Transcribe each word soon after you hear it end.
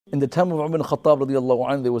In the time of Umar ibn Khattab radiallahu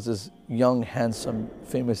anhu, there was this young, handsome,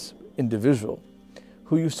 famous individual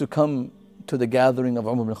who used to come to the gathering of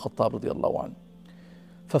Umar ibn Khattab radiallahu anhu.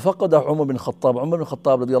 فَفَقَدَ عُمَرْ بن خطاب. Umar ibn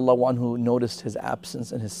Khattab radiallahu anhu noticed his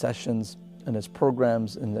absence in his sessions and his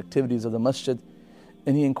programs and the activities of the masjid,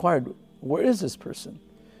 and he inquired, where is this person?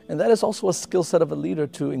 And that is also a skill set of a leader,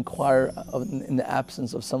 to inquire in the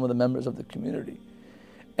absence of some of the members of the community.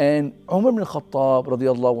 And Umar ibn Khattab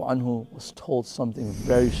radiallahu anhu was told something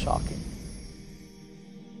very shocking.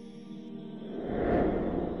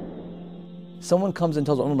 Someone comes and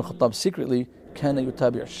tells Umar ibn Khattab secretly, كَانَ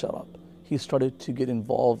يُتَابِعُ الشَّرَابِ. He started to get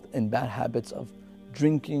involved in bad habits of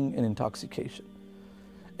drinking and intoxication.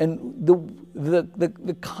 And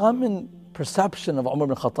the common perception of Umar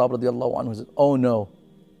ibn Khattab radiallahu anhu is, oh no,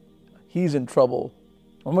 he's in trouble.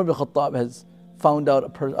 Umar ibn Khattab has found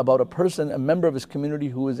out about a person, a member of his community,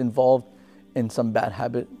 who is involved in some bad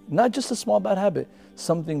habit. Not just a small bad habit,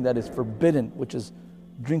 something that is forbidden, which is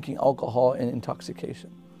drinking alcohol and intoxication.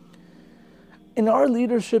 In our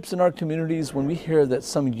leaderships, in our communities, when we hear that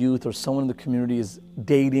some youth or someone in the community is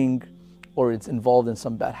dating or it's involved in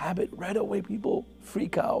some bad habit, right away people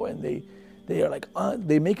freak out and they are like,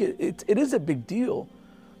 they make it is a big deal.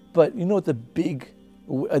 But you know what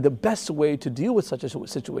the best way to deal with such a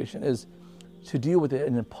situation is to deal with it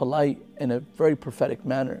in a polite and a very prophetic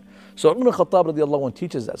manner. So Umar ibn Khattab radiallahu anhu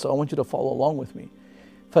teaches that. So I want you to follow along with me.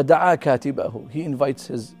 فَدَعَا كَاتِبَهُ. He invites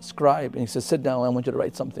his scribe and he says, sit down, I want you to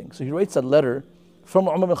write something. So he writes a letter from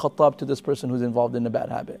Umar ibn Khattab to this person who's involved in a bad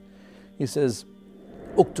habit. He says,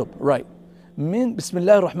 uktub, write. Min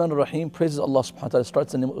Bismillah ar-Rahman ar-Rahim, praises Allah subhanahu wa ta'ala,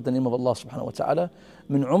 starts with the name of Allah subhanahu wa ta'ala.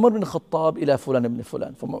 Min Umar ibn Khattab ila fulan ibn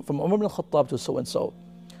fulan. From Umar ibn Khattab to so and so.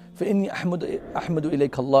 فَإِنِّي أَحْمَدُ إِلَيْكَ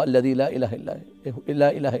اللَّهَ الَّذِي لَا إِلَهَ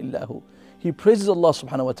إِلَّا هُ. He praises Allah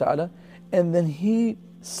subhanahu wa ta'ala, and then he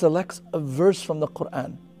selects a verse from the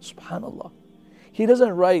Quran. Subhanallah. He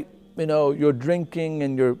doesn't write, you're drinking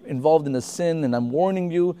and you're involved in a sin and I'm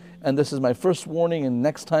warning you, and this is my first warning, and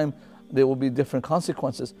next time there will be different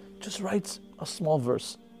consequences. Just writes a small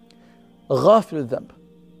verse. غافل الذنب.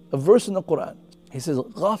 A verse in the Quran. He says,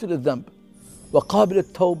 غافل الذنب وقابل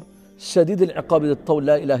التوب شديد العقاب ذي الطول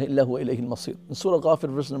لا إله إلا هو إليه المصير. In Surah Ghafir,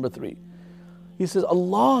 verse number 3. He says,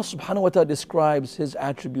 Allah subhanahu wa ta'ala describes his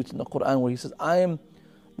attributes in the Quran, where he says, I am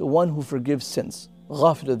the one who forgives sins.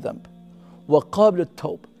 غافل الذنب وقابل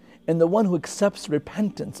التوب. And the one who accepts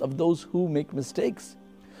repentance of those who make mistakes.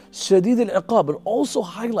 شديد العقاب. But also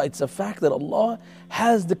highlights the fact that Allah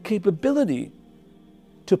has the capability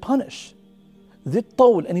to punish. ذي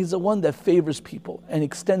الطول. And he's the one that favors people and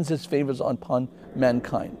extends his favors upon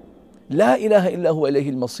mankind. لا إله إلا هو إليه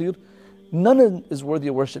المصير. None is worthy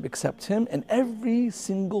of worship except him, and every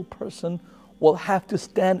single person will have to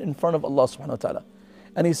stand in front of Allah subhanahu wa ta'ala.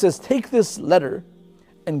 And he says, take this letter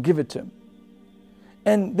and give it to him.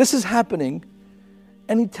 And this is happening,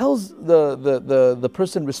 and he tells the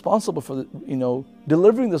person responsible for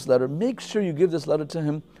delivering this letter, make sure you give this letter to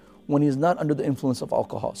him when he's not under the influence of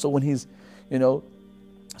alcohol. So when he's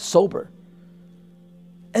sober.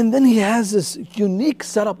 And then he has this unique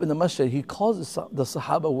setup in the masjid. He calls the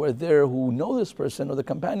Sahaba who are there, who know this person, or the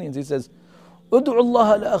companions. He says, "Ud'u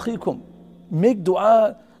Allah لأخيكم." Make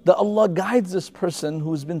dua that Allah guides this person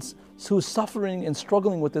who's suffering and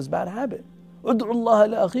struggling with this bad habit. "Ud'u Allah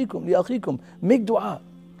لأخيكم." Make dua.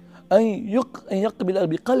 أن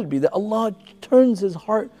يقبل بقلبي, that Allah turns his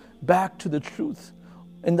heart back to the truth,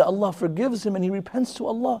 and that Allah forgives him and he repents to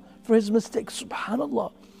Allah for his mistakes.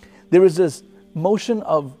 Subhanallah. There is this motion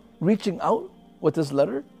of reaching out with this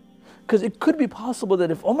letter, because it could be possible that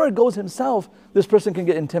if Umar goes himself, this person can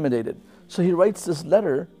get intimidated. So he writes this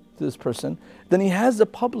letter to this person, then he has the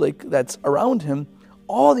public that's around him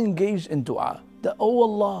all engaged in dua, that, oh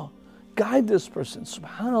Allah, guide this person.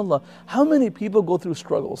 Subhanallah. How many people go through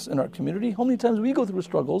struggles in our community? How many times we go through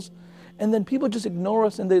struggles and then people just ignore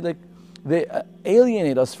us and they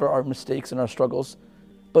alienate us for our mistakes and our struggles.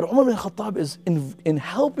 But Umar bin Khattab is in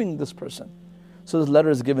helping this person. So this letter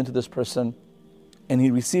is given to this person, and he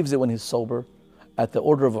receives it when he's sober, at the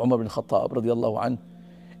order of Umar bin Khattab radiallahu anh.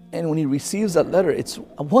 And when he receives that letter, it's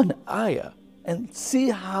one ayah. And see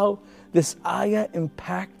how this ayah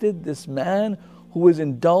impacted this man who was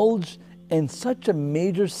indulged in such a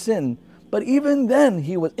major sin. But even then,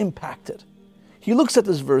 he was impacted. He looks at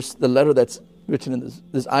this verse, the letter that's written in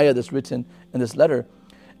this ayah that's written in this letter,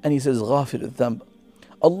 and he says, غافر الذنب.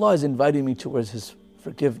 Allah is inviting me towards his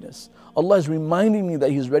forgiveness. Allah is reminding me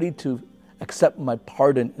that he's ready to accept my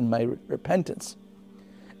pardon and my repentance.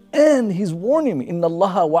 And he's warning me, إِنَّ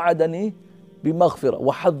اللَّهَ وَعَدَنِي بِمَغْفِرَةٍ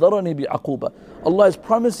وَحَذَّرَنِي بِعَقُوبَةٍ. Allah is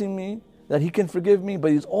promising me that he can forgive me,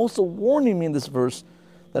 but he's also warning me in this verse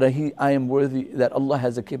that I am worthy, that Allah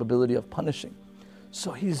has the capability of punishing.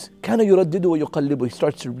 So كَانَ يُرَدِّدُ وَيُقَلِّبُ. He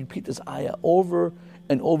starts to repeat this ayah over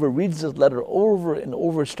and over, reads this letter over and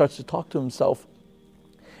over, starts to talk to himself.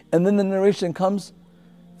 And then the narration comes,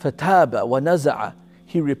 فَتَابَ وَنَزَعَ.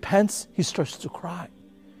 He repents, he starts to cry.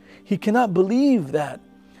 He cannot believe that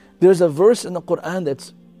there's a verse in the Quran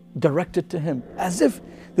that's directed to him, as if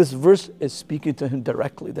this verse is speaking to him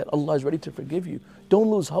directly, that Allah is ready to forgive you. Don't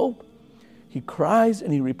lose hope. He cries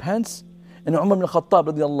and he repents. And Umar ibn Khattab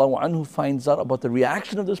radiallahu anhu finds out about the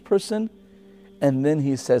reaction of this person, and then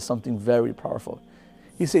he says something very powerful.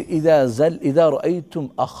 He says, إِذَا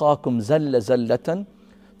رَأَيْتُمْ أَخَاكُمْ زَلَّ زَلَّةً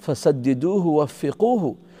فَسَدِّدُوهُ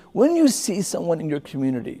وَفِّقُوهُ. When you see someone in your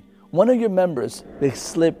community, one of your members, they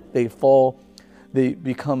slip, they fall, they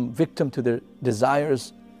become victim to their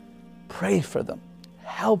desires, pray for them,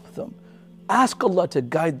 help them, ask Allah to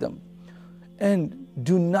guide them, and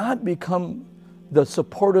do not become the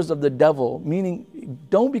supporters of the devil, meaning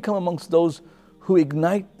don't become amongst those who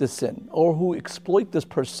ignite the sin or who exploit this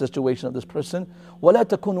situation of this person. وَلَا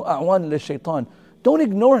تَكُونُوا أَعْوَانًا لِلشَّيْطَانِ. Don't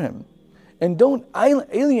ignore him and don't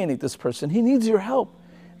alienate this person. He needs your help.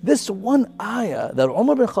 This one ayah that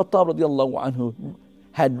Umar bin Khattab radiallahu anhu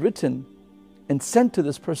had written and sent to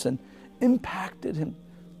this person impacted him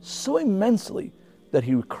so immensely that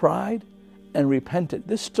he cried and repented.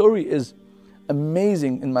 This story is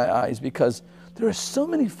amazing in my eyes because there are so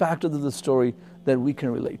many factors of the story that we can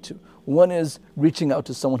relate to. One is reaching out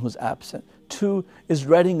to someone who's absent. Two is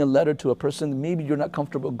writing a letter to a person maybe you're not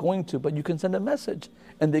comfortable going to, but you can send a message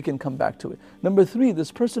and they can come back to it. Number three,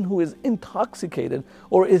 this person who is intoxicated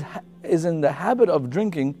or is in the habit of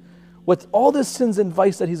drinking, with all the sins and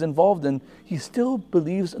vice that he's involved in, he still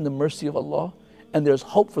believes in the mercy of Allah, and there's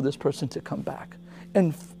hope for this person to come back.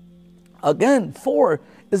 And again, four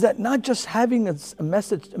is that not just having a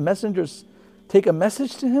message, messengers take a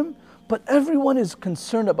message to him, but everyone is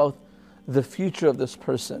concerned about the future of this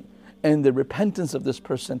person and the repentance of this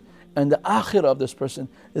person and the akhirah of this person.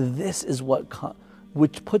 This is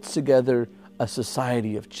which puts together a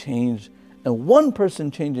society of change. And one person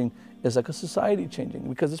changing is like a society changing,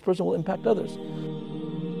 because this person will impact others.